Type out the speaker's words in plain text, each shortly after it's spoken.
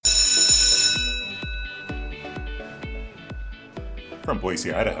From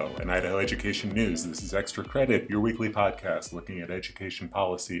Boise, Idaho, and Idaho Education News, this is Extra Credit, your weekly podcast looking at education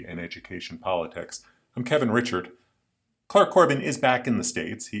policy and education politics. I'm Kevin Richard. Clark Corbin is back in the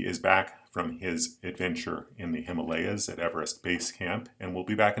States. He is back from his adventure in the Himalayas at Everest Base Camp, and will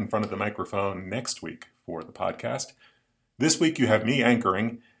be back in front of the microphone next week for the podcast. This week you have me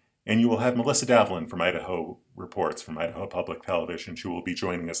anchoring, and you will have Melissa Davlin from Idaho Reports from Idaho Public Television. She will be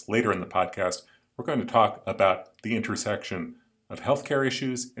joining us later in the podcast. We're going to talk about the intersection of healthcare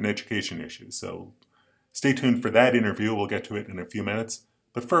issues and education issues. So stay tuned for that interview. We'll get to it in a few minutes.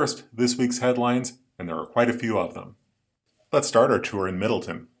 But first, this week's headlines, and there are quite a few of them. Let's start our tour in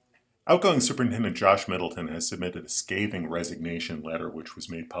Middleton. Outgoing Superintendent Josh Middleton has submitted a scathing resignation letter, which was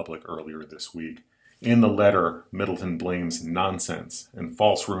made public earlier this week. In the letter, Middleton blames nonsense and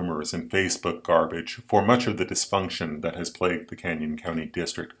false rumors and Facebook garbage for much of the dysfunction that has plagued the Canyon County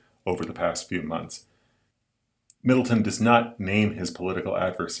District over the past few months. Middleton does not name his political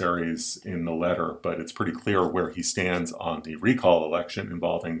adversaries in the letter, but it's pretty clear where he stands on the recall election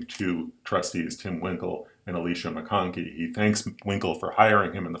involving two trustees, Tim Winkle and Alicia McConkey. He thanks Winkle for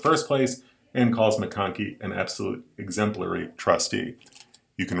hiring him in the first place and calls McConkey an absolute exemplary trustee.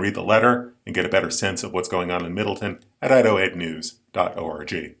 You can read the letter and get a better sense of what's going on in Middleton at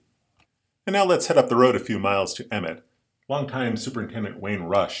idahoednews.org. And now let's head up the road a few miles to Emmett. Longtime Superintendent Wayne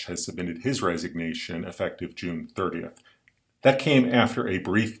Rush has submitted his resignation effective June 30th. That came after a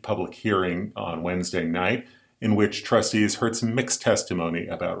brief public hearing on Wednesday night in which trustees heard some mixed testimony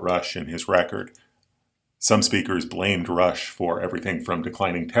about Rush and his record. Some speakers blamed Rush for everything from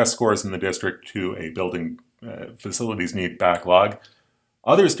declining test scores in the district to a building facilities need backlog.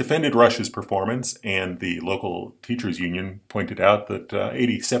 Others defended Rush's performance, and the local teachers union pointed out that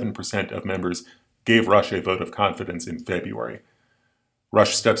 87% of members gave Rush a vote of confidence in February.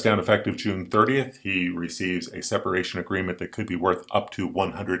 Rush steps down effective June 30th. He receives a separation agreement that could be worth up to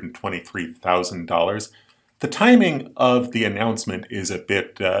 $123,000. The timing of the announcement is a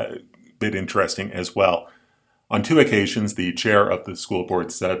bit interesting as well. On two occasions, the chair of the school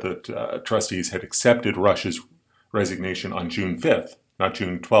board said that trustees had accepted Rush's resignation on June 5th, not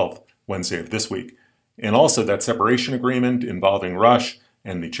June 12th, Wednesday of this week. And also that separation agreement involving Rush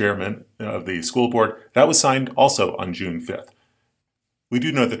and the chairman of the school board, that was signed also on June 5th. We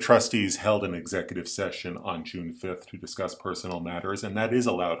do know that trustees held an executive session on June 5th to discuss personal matters, and that is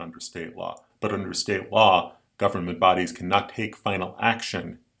allowed under state law. But under state law, government bodies cannot take final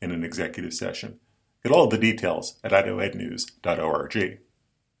action in an executive session. Get all of the details at idahoednews.org.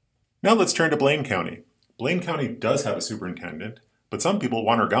 Now let's turn to Blaine County. Blaine County does have a superintendent, but some people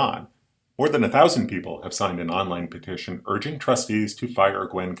want her gone. More than 1,000 people have signed an online petition urging trustees to fire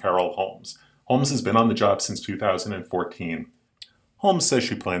Gwen Carroll Holmes. Holmes has been on the job since 2014. Holmes says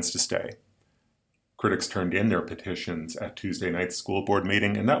she plans to stay. Critics turned in their petitions at Tuesday night's school board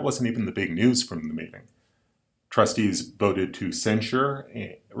meeting, and that wasn't even the big news from the meeting. Trustees voted to censure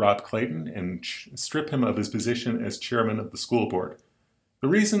Rob Clayton and strip him of his position as chairman of the school board. The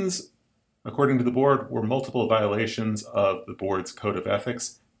reasons, according to the board, were multiple violations of the board's code of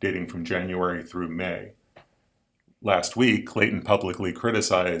ethics dating from January through May. Last week, Clayton publicly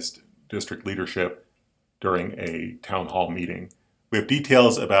criticized district leadership during a town hall meeting. We have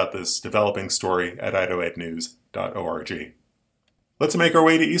details about this developing story at idahoednews.org. Let's make our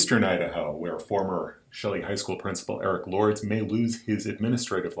way to eastern Idaho, where former Shelley High School principal Eric Lords may lose his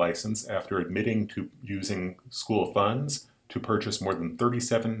administrative license after admitting to using school funds to purchase more than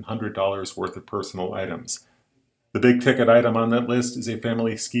 $3,700 worth of personal items. The big ticket item on that list is a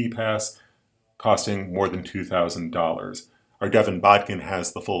family ski pass costing more than $2,000. Our Devin Bodkin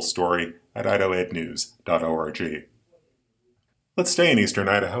has the full story at idahoednews.org. Let's stay in eastern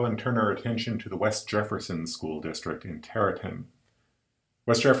Idaho and turn our attention to the West Jefferson School District in Terraton.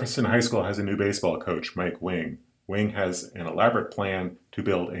 West Jefferson High School has a new baseball coach, Mike Wing. Wing has an elaborate plan to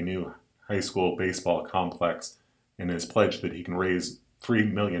build a new high school baseball complex and has pledged that he can raise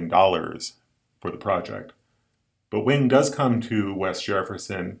 $3 million for the project. But Wing does come to West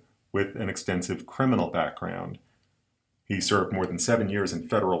Jefferson with an extensive criminal background. He served more than 7 years in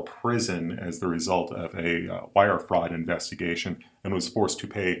federal prison as the result of a wire fraud investigation and was forced to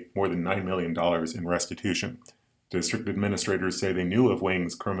pay more than $9 million in restitution. District administrators say they knew of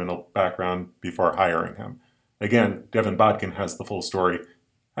Wing's criminal background before hiring him. Again, Devin Bodkin has the full story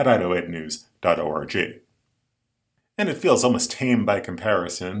at idahoednews.org. And it feels almost tame by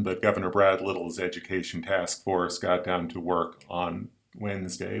comparison, but Governor Brad Little's Education Task Force got down to work on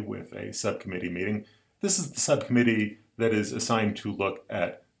Wednesday with a subcommittee meeting. This is the subcommittee that is assigned to look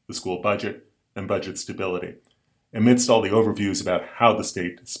at the school budget and budget stability. Amidst all the overviews about how the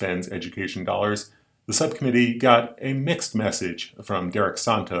state spends education dollars, The subcommittee got a mixed message from Derek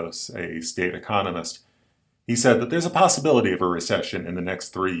Santos, a state economist. He said that there's a possibility of a recession in the next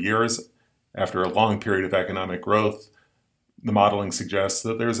 3 years. After a long period of economic growth, the modeling suggests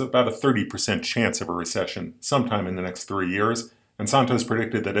that there's about a 30% chance of a recession sometime in the next 3 years. And Santos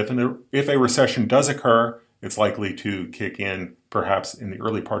predicted that if a recession does occur, it's likely to kick in perhaps in the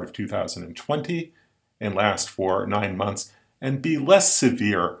early part of 2020 and last for 9 months and be less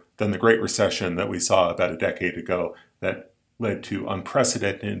severe than the Great Recession that we saw about a decade ago that led to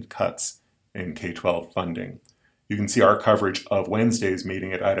unprecedented cuts in K-12 funding. You can see our coverage of Wednesday's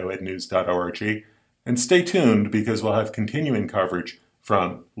meeting at idahoednews.org. And stay tuned because we'll have continuing coverage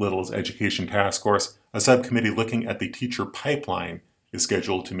from Little's Education Task Force. A subcommittee looking at the teacher pipeline is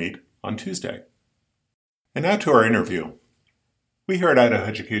scheduled to meet on Tuesday. And now to our interview. We here at Idaho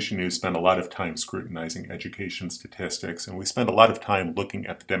Education News spend a lot of time scrutinizing education statistics, and we spend a lot of time looking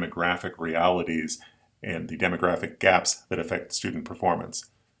at the demographic realities and the demographic gaps that affect student performance.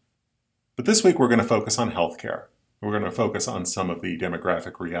 But this week we're going to focus on healthcare. We're going to focus on some of the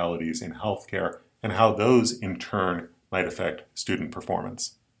demographic realities in healthcare and how those, in turn, might affect student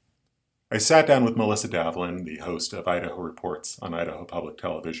performance. I sat down with Melissa Davlin, the host of Idaho Reports on Idaho Public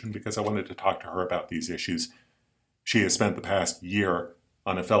Television, because I wanted to talk to her about these issues. She has spent the past year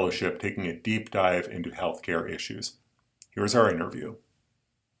on a fellowship taking a deep dive into healthcare issues. Here's our interview.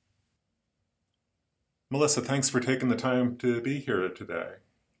 Melissa, thanks for taking the time to be here today.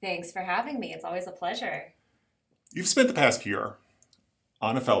 Thanks for having me. It's always a pleasure. You've spent the past year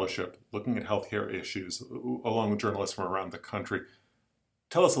on a fellowship looking at healthcare issues along with journalists from around the country.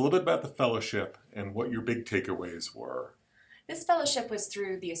 Tell us a little bit about the fellowship and what your big takeaways were. This fellowship was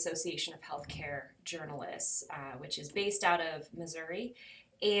through the Association of Healthcare Journalists, which is based out of Missouri,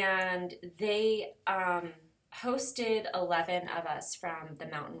 and they hosted 11 of us from the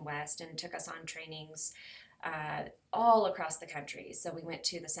Mountain West and took us on trainings all across the country. So we went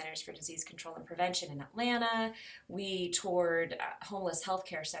to the Centers for Disease Control and Prevention in Atlanta. We toured homeless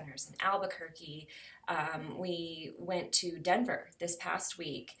healthcare centers in Albuquerque. We went to Denver this past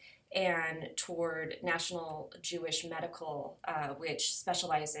week and toured National Jewish Medical, which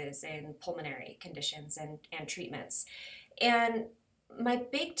specializes in pulmonary conditions and treatments. And my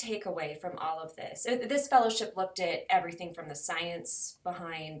big takeaway from all of this fellowship looked at everything from the science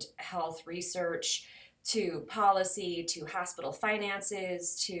behind health research to policy, to hospital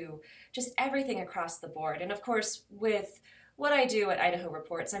finances, to just everything across the board. And of course, with what I do at Idaho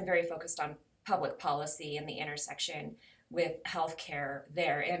Reports, I'm very focused on public policy and the intersection with healthcare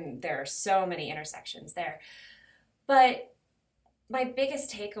there. And there are so many intersections there. But my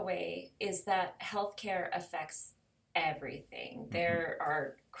biggest takeaway is that healthcare affects everything. Mm-hmm. There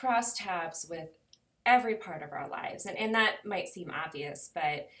are crosstabs with every part of our lives. And that might seem obvious,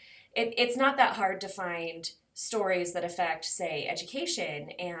 but it's not that hard to find stories that affect, say, education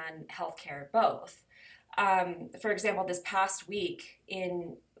and healthcare both. For example, this past week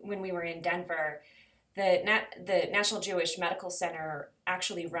when we were in Denver, the National Jewish Medical Center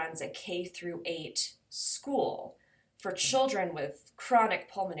actually runs a K-8 school for children with chronic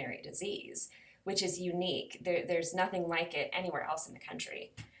pulmonary disease, which is unique. There's nothing like it anywhere else in the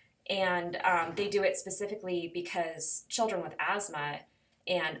country. And they do it specifically because children with asthma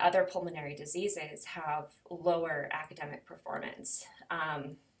and other pulmonary diseases have lower academic performance.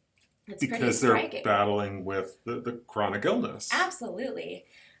 It's because they're battling with the chronic illness. Absolutely.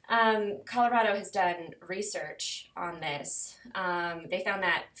 Colorado has done research on this. They found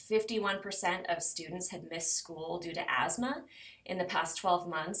that 51% of students had missed school due to asthma in the past 12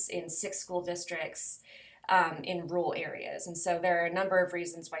 months in 6 school districts in rural areas. And so there are a number of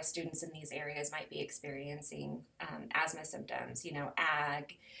reasons why students in these areas might be experiencing asthma symptoms,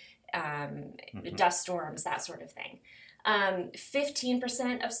 ag, dust storms, that sort of thing.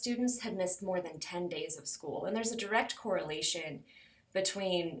 15% of students had missed more than 10 days of school. And there's a direct correlation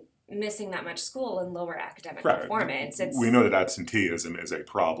between missing that much school and lower academic performance. We know that absenteeism is a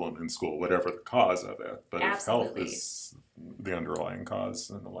problem in school, whatever the cause of it. But Absolutely. If health is the underlying cause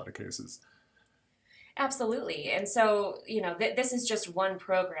in a lot of cases. Absolutely. And so, this is just one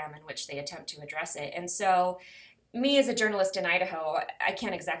program in which they attempt to address it. And so me as a journalist in Idaho, I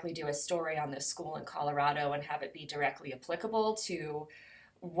can't exactly do a story on this school in Colorado and have it be directly applicable to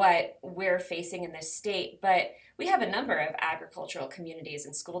what we're facing in this state. But we have a number of agricultural communities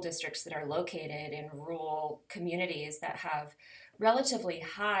and school districts that are located in rural communities that have relatively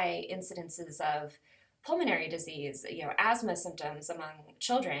high incidences of pulmonary disease, asthma symptoms among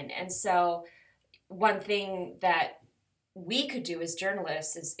children. And so one thing that we could do as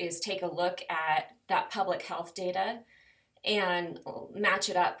journalists is take a look at that public health data and match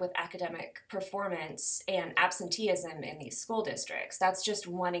it up with academic performance and absenteeism in these school districts. That's just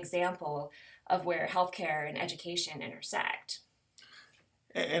one example of where healthcare and education intersect.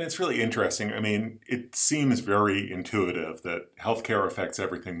 And it's really interesting. I mean, it seems very intuitive that healthcare affects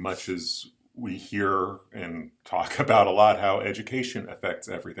everything, much as we hear and talk about a lot how education affects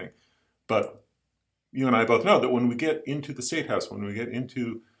everything. But you and I both know that when we get into the State House, when we get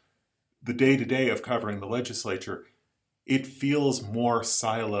into the day-to-day of covering the legislature, it feels more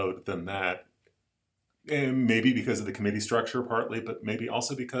siloed than that. And maybe because of the committee structure partly, but maybe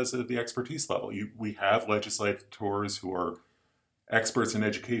also because of the expertise level. We have legislators who are experts in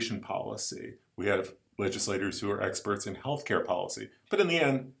education policy. We have legislators who are experts in healthcare policy. But in the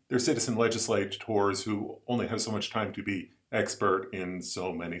end, they're citizen legislators who only have so much time to be expert in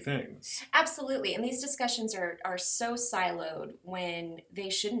so many things. Absolutely. And these discussions are so siloed when they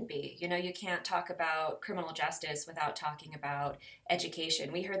shouldn't be. You know, you can't talk about criminal justice without talking about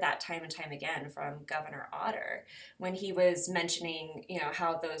education. We heard that time and time again from Governor Otter when he was mentioning, you know,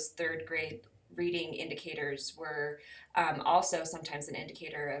 how those third grade reading indicators were also sometimes an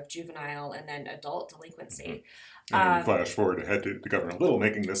indicator of juvenile and then adult delinquency. And flash forward ahead to Governor Little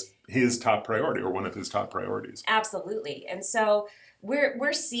making this his top priority, or one of his top priorities. Absolutely. And so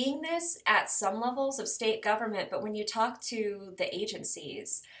we're seeing this at some levels of state government, but when you talk to the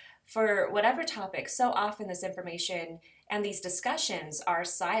agencies for whatever topic, so often this information and these discussions are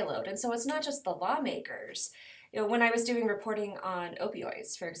siloed. And so it's not just the lawmakers. You know, when I was doing reporting on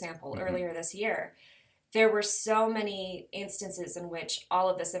opioids, for example, earlier this year, there were so many instances in which all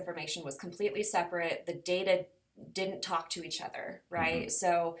of this information was completely separate. The data didn't talk to each other, right?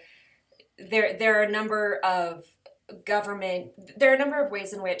 So there are a number of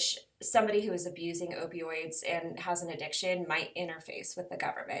ways in which somebody who is abusing opioids and has an addiction might interface with the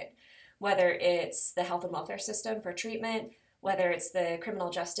government, whether it's the health and welfare system for treatment, whether it's the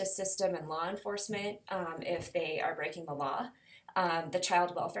criminal justice system and law enforcement if they are breaking the law, the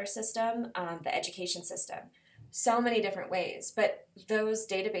child welfare system, the education system. So many different ways, but those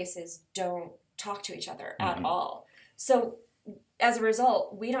databases don't talk to each other at all. So as a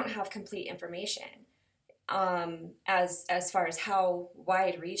result, we don't have complete information as far as how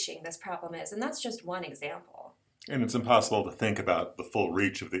wide-reaching this problem is, and that's just one example. And it's impossible to think about the full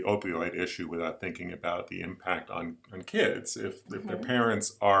reach of the opioid issue without thinking about the impact on kids. If their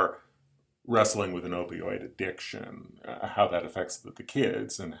parents are wrestling with an opioid addiction, how that affects the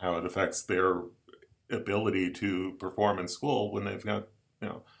kids and how it affects their ability to perform in school when they've got, you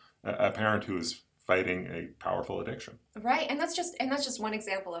know, a parent who is fighting a powerful addiction. Right, and that's just one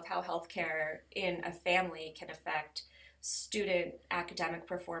example of how healthcare in a family can affect student academic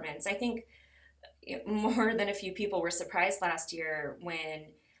performance. I think more than a few people were surprised last year when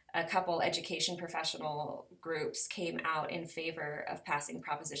a couple education professional groups came out in favor of passing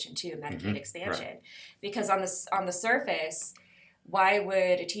Proposition 2, Medicaid expansion. Right. Because on the surface, why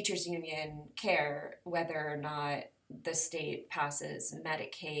would a teachers union care whether or not the state passes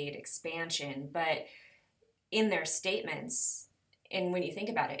Medicaid expansion? But in their statements, and when you think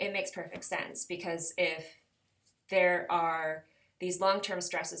about it, it makes perfect sense, because if there are these long-term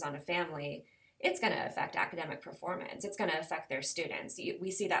stresses on a family, it's going to affect academic performance. It's going to affect their students.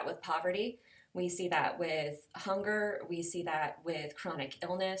 We see that with poverty. We see that with hunger. We see that with chronic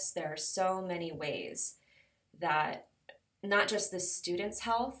illness. There are so many ways that not just the student's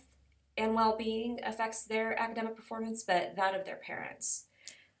health and well-being affects their academic performance, but that of their parents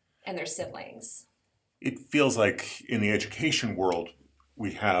and their siblings. It feels like in the education world,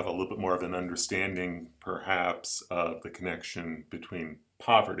 we have a little bit more of an understanding, perhaps, of the connection between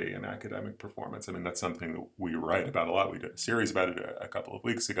poverty and academic performance. I mean, that's something that we write about a lot. We did a series about it a couple of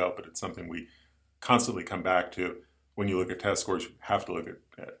weeks ago, but it's something we constantly come back to. When you look at test scores, you have to look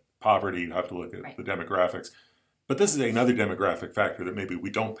at poverty, you have to look at the demographics. But this is another demographic factor that maybe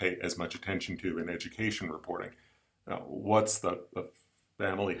we don't pay as much attention to in education reporting. What's the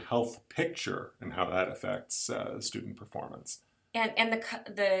family health picture and how that affects student performance? And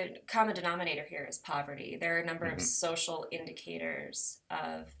the common denominator here is poverty. There are a number of social indicators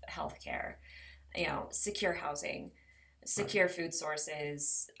of healthcare, you know, secure housing, secure food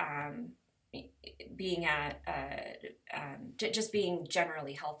sources, being just being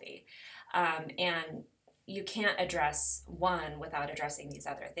generally healthy, and you can't address one without addressing these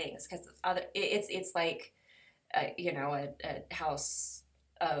other things, because it's like a house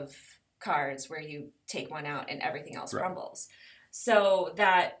of cards where you take one out and everything else crumbles. So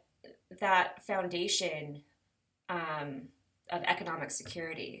that foundation of economic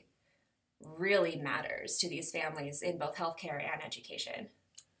security really matters to these families in both healthcare and education.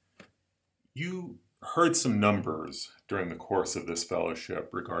 You heard some numbers during the course of this fellowship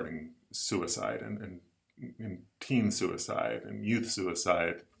regarding suicide and teen suicide and youth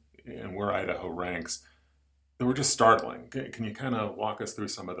suicide and where Idaho ranks. They were just startling. Can you kind of walk us through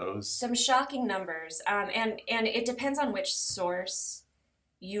some of those? Some shocking numbers, and it depends on which source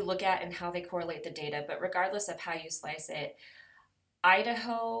you look at and how they correlate the data. But regardless of how you slice it,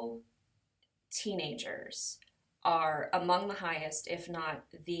 Idaho teenagers are among the highest, if not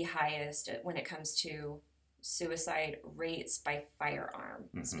the highest, when it comes to suicide rates by firearm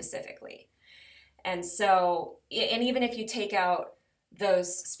specifically. And so, and even if you take out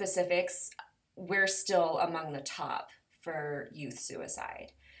those specifics, we're still among the top for youth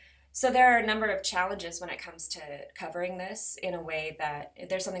suicide. So there are a number of challenges when it comes to covering this in a way that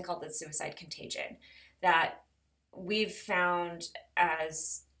there's something called the suicide contagion that we've found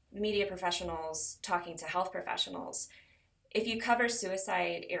as media professionals talking to health professionals. If you cover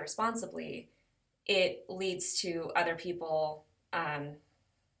suicide irresponsibly, it leads to other people I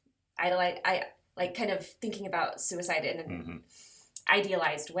like kind of thinking about suicide in an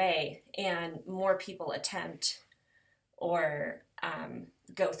idealized way, and more people attempt or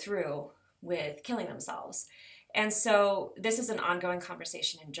go through with killing themselves. And so this is an ongoing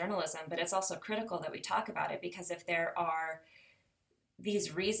conversation in journalism, but it's also critical that we talk about it, because if there are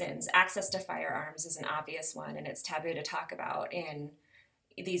these reasons, access to firearms is an obvious one, and it's taboo to talk about in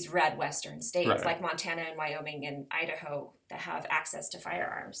these red Western states like Montana and Wyoming and Idaho that have access to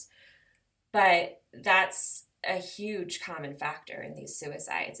firearms. But that's a huge common factor in these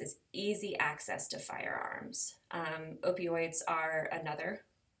suicides is easy access to firearms. Opioids are another.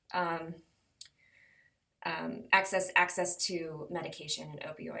 Access to medication and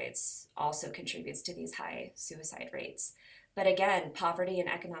opioids also contributes to these high suicide rates. But again, poverty and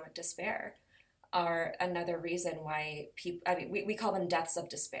economic despair are another reason why people, I mean, we call them deaths of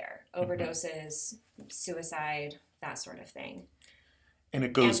despair, overdoses, suicide, that sort of thing. And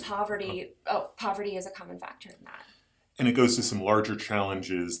it goes. And poverty is a common factor in that. And it goes to some larger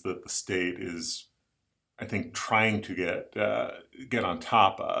challenges that the state is, I think, trying to get on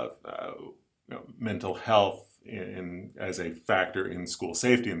top of. Mental health as a factor in school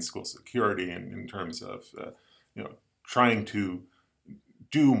safety and school security, in terms of trying to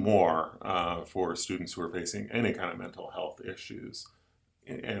do more for students who are facing any kind of mental health issues,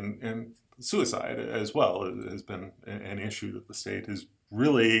 and suicide as well has been an issue that the state is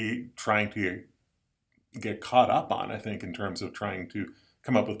really trying to get caught up on, I think, in terms of trying to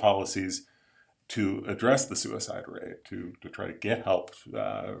come up with policies to address the suicide rate, to try to get help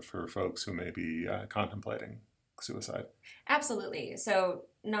for folks who may be contemplating suicide. Absolutely. So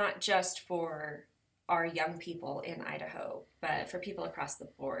not just for our young people in Idaho, but for people across the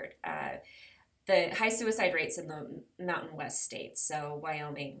board. The high suicide rates in the Mountain West states, so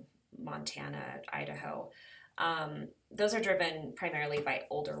Wyoming, Montana, Idaho, those are driven primarily by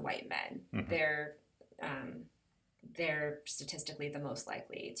older white men. They're statistically the most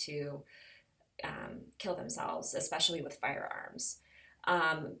likely to kill themselves, especially with firearms.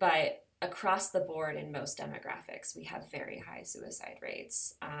 But across the board in most demographics, we have very high suicide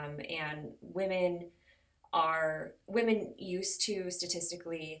rates. And women used to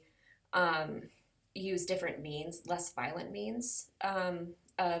statistically use different means, less violent means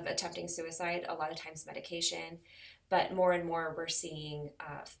of attempting suicide, a lot of times medication, but more and more we're seeing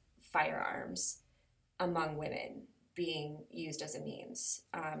firearms among women being used as a means.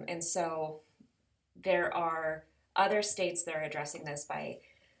 And so there are other states that are addressing this by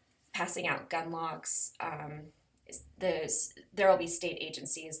passing out gun locks. There will be state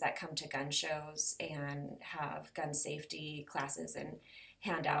agencies that come to gun shows and have gun safety classes and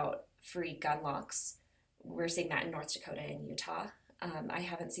hand out free gun locks. We're seeing that in North Dakota and Utah. I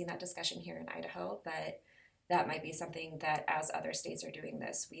haven't seen that discussion here in Idaho, but that might be something that as other states are doing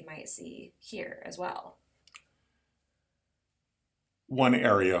this, we might see here as well. One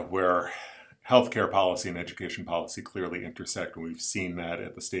area where healthcare policy and education policy clearly intersect, and we've seen that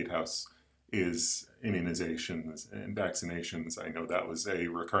at the State House, is immunizations and vaccinations. I know that was a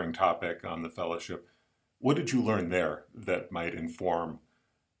recurring topic on the fellowship. What did you learn there that might inform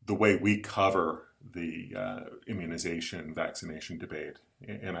the way we cover the immunization vaccination debate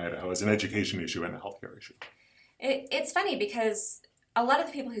in Idaho as an education issue and a healthcare issue? It's funny because a lot of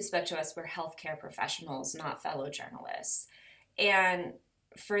the people who spoke to us were healthcare professionals, not fellow journalists. And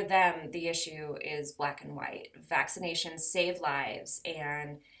for them, the issue is black and white. Vaccinations save lives,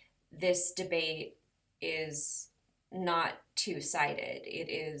 and this debate is not two-sided.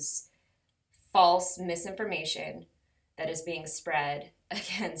 It is false misinformation that is being spread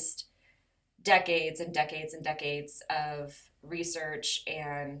against decades and decades and decades of research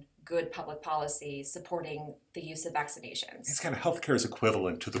and good public policy supporting the use of vaccinations. It's kind of healthcare's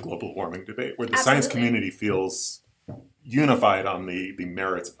equivalent to the global warming debate, where the Absolutely. science community feels unified on the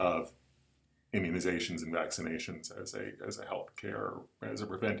merits of immunizations and vaccinations as a healthcare, as a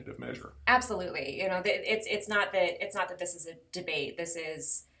preventative measure. Absolutely. It's not that this is a debate. This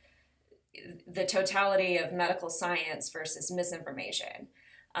is the totality of medical science versus misinformation.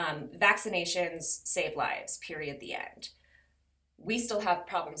 Vaccinations save lives, period, the end. We still have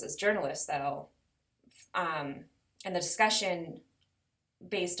problems as journalists, though, and the discussion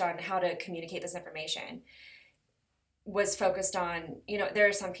based on how to communicate this information was focused on, there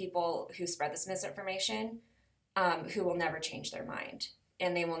are some people who spread this misinformation who will never change their mind,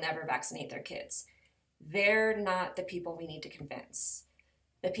 and they will never vaccinate their kids. They're not the people we need to convince.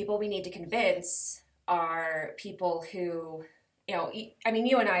 The people we need to convince are people who,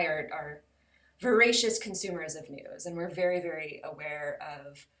 you and I are voracious consumers of news, and we're very, very aware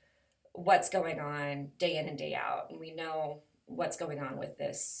of what's going on day in and day out, and we know what's going on with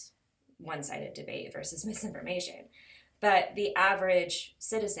this one-sided debate versus misinformation. But the average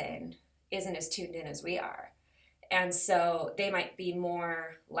citizen isn't as tuned in as we are. And so they might be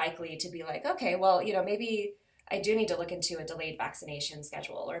more likely to be like, okay, well, maybe I do need to look into a delayed vaccination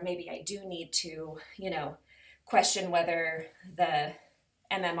schedule, or maybe I do need to, question whether the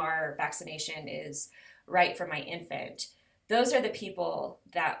MMR vaccination is right for my infant. Those are the people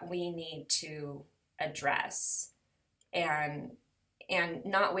that we need to address and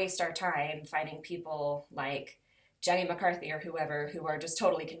not waste our time fighting people like Jenny McCarthy or whoever who are just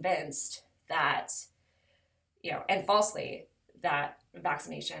totally convinced that, and falsely, that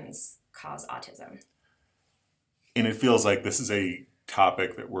vaccinations cause autism. And it feels like this is a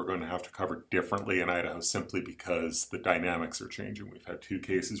topic that we're going to have to cover differently in Idaho simply because the dynamics are changing. We've had 2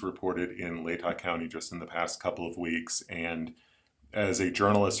 cases reported in Latah County just in the past couple of weeks. And as a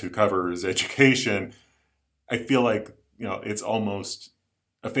journalist who covers education, I feel like, it's almost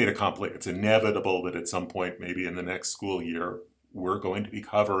a fait accompli. It's inevitable that at some point, maybe in the next school year, we're going to be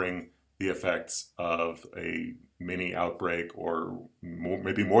covering the effects of a mini outbreak or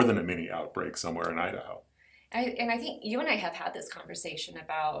maybe more than a mini outbreak somewhere in Idaho. I think you and I have had this conversation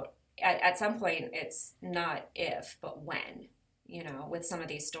about, at some point, it's not if, but when, with some of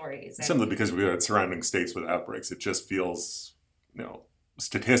these stories. Simply because we've had surrounding states with outbreaks, it just feels,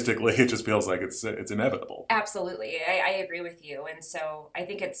 statistically, it just feels like it's inevitable. Absolutely. I agree with you. And so I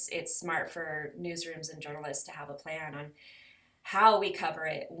think it's smart for newsrooms and journalists to have a plan on how we cover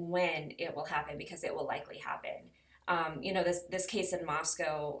it, when it will happen, because it will likely happen. This case in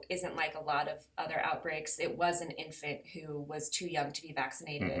Moscow isn't like a lot of other outbreaks. It was an infant who was too young to be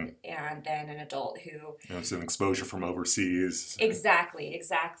vaccinated, and then an adult who... It was an exposure from overseas. Exactly.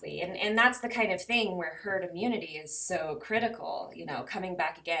 And that's the kind of thing where herd immunity is so critical, coming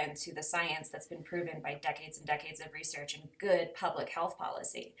back again to the science that's been proven by decades and decades of research and good public health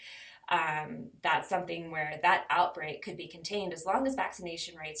policy. That's something where that outbreak could be contained as long as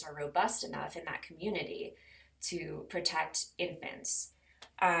vaccination rates are robust enough in that community to protect infants.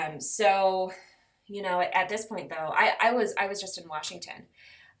 So, at this point though, I was just in Washington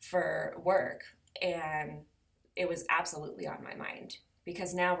for work, and it was absolutely on my mind,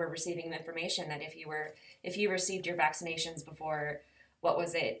 because now we're receiving information that if you received your vaccinations before,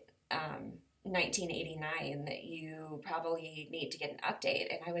 1989, that you probably need to get an update.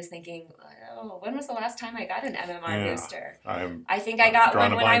 And I was thinking, when was the last time I got an MMR booster? I think I got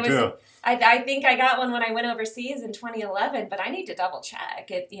one when I was. I think I got one when I went overseas in 2011, but I need to double check.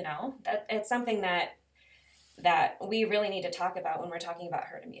 That it's something that we really need to talk about when we're talking about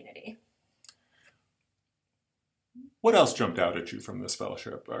herd immunity. What else jumped out at you from this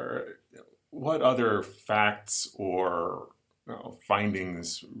fellowship? Or what other facts or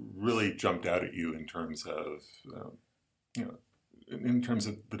findings really jumped out at you in terms of, in terms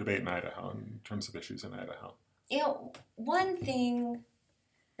of the debate in Idaho, in terms of issues in Idaho? One thing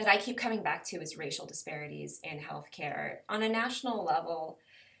that I keep coming back to is racial disparities in healthcare. On a national level,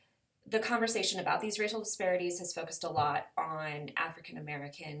 the conversation about these racial disparities has focused a lot on African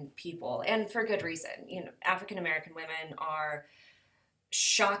American people, and for good reason. African American women are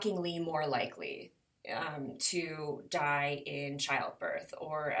shockingly more likely to die in childbirth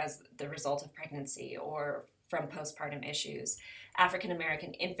or as the result of pregnancy or from postpartum issues. African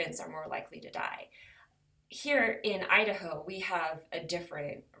American infants are more likely to die. Here in Idaho, we have a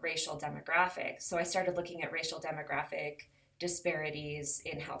different racial demographic. So I started looking at racial demographic disparities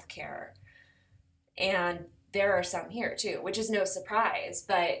in healthcare. And there are some here too, which is no surprise.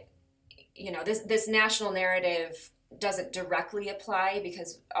 But, this national narrative doesn't directly apply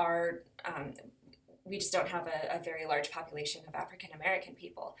because we just don't have a very large population of African American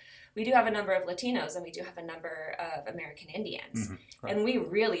people. We do have a number of Latinos, and we do have a number of American Indians. Right. And we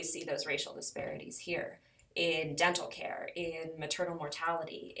really see those racial disparities here in dental care, in maternal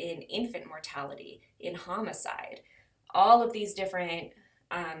mortality, in infant mortality, in homicide. All of these different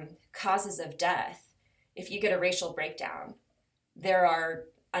causes of death, if you get a racial breakdown, there are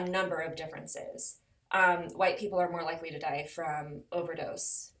a number of differences. White people are more likely to die from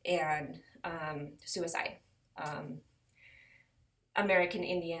overdose and suicide. American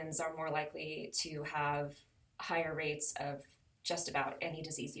Indians are more likely to have higher rates of just about any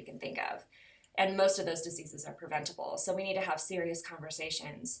disease you can think of. And most of those diseases are preventable. So we need to have serious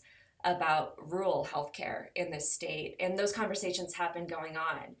conversations about rural healthcare in this state. And those conversations have been going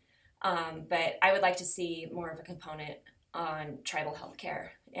on. But I would like to see more of a component on tribal healthcare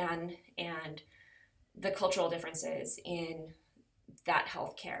and the cultural differences in that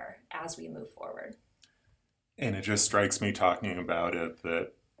healthcare as we move forward. And it just strikes me talking about it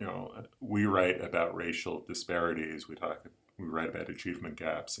that, we write about racial disparities. We write about achievement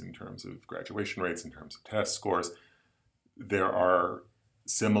gaps in terms of graduation rates, in terms of test scores. There are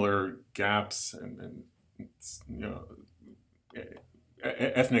similar gaps and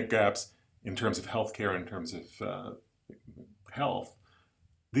ethnic gaps in terms of healthcare, in terms of health.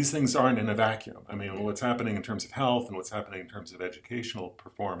 These things aren't in a vacuum. I mean, what's happening in terms of health and what's happening in terms of educational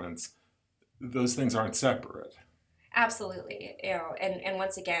performance, those things aren't separate. Absolutely. And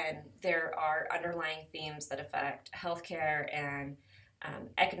once again, there are underlying themes that affect healthcare and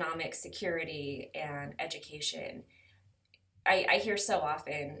economic security and education. I hear so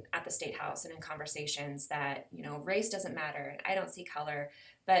often at the State House and in conversations that, race doesn't matter and I don't see color,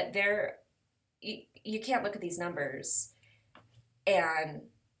 but you can't look at these numbers and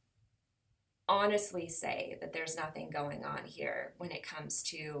honestly say that there's nothing going on here when it comes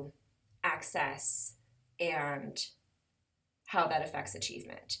to access and how that affects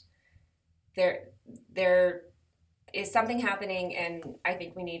achievement. There is something happening, and I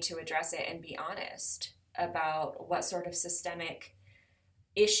think we need to address it and be honest about what sort of systemic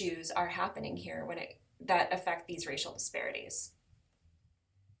issues are happening here that affect these racial disparities.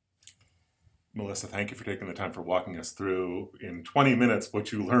 Melissa, thank you for taking the time for walking us through in 20 minutes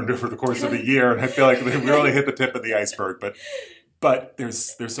what you learned over the course of a year. And I feel like we really hit the tip of the iceberg, but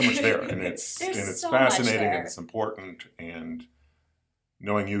there's so much there, and it's so fascinating and it's important. And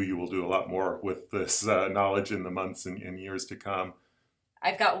knowing you will do a lot more with this knowledge in the months and years to come.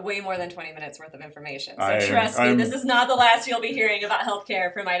 I've got way more than 20 minutes worth of information, so trust me, this is not the last you'll be hearing about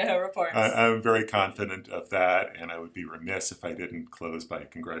healthcare from Idaho Reports. I'm very confident of that, and I would be remiss if I didn't close by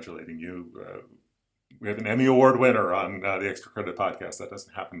congratulating you. We have an Emmy Award winner on the Extra Credit podcast. That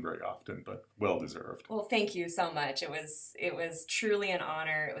doesn't happen very often, but well deserved. Well, thank you so much. It was truly an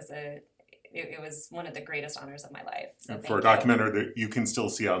honor. It was one of the greatest honors of my life. So for a documentary that you can still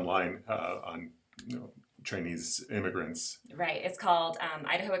see online on Chinese immigrants. Right. It's called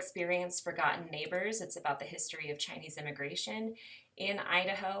Idaho Experience Forgotten Neighbors. It's about the history of Chinese immigration in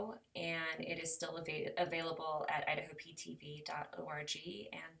Idaho, and it is still available at idahoptv.org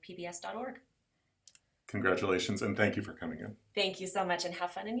and pbs.org. Congratulations, and thank you for coming in. Thank you so much, and have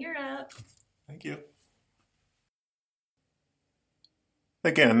fun in Europe. Thank you.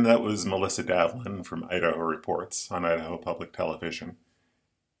 Again, that was Melissa Davlin from Idaho Reports on Idaho Public Television.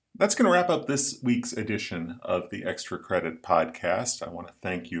 That's going to wrap up this week's edition of the Extra Credit Podcast. I want to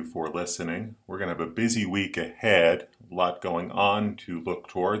thank you for listening. We're going to have a busy week ahead, a lot going on to look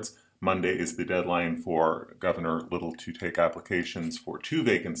towards. Monday is the deadline for Governor Little to take applications for 2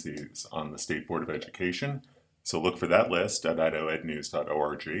 vacancies on the State Board of Education. So look for that list at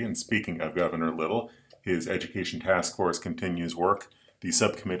idahoednews.org. And speaking of Governor Little, his Education Task Force continues work. The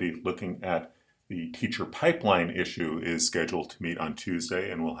subcommittee looking at the teacher pipeline issue is scheduled to meet on Tuesday,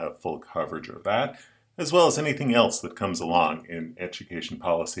 and we'll have full coverage of that, as well as anything else that comes along in education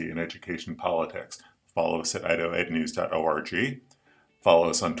policy and education politics. Follow us at idahoednews.org. Follow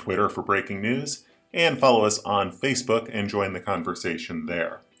us on Twitter for breaking news, and follow us on Facebook and join the conversation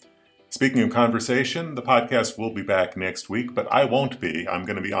there. Speaking of conversation, the podcast will be back next week, but I won't be. I'm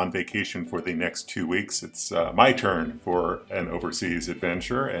going to be on vacation for the next 2 weeks. It's my turn for an overseas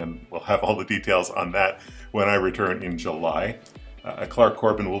adventure, and we'll have all the details on that when I return in July. Clark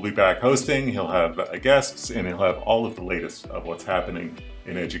Corbin will be back hosting. He'll have guests, and he'll have all of the latest of what's happening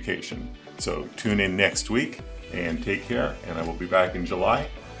in education. So tune in next week, and take care, and I will be back in July.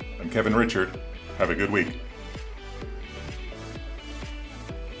 I'm Kevin Richard. Have a good week.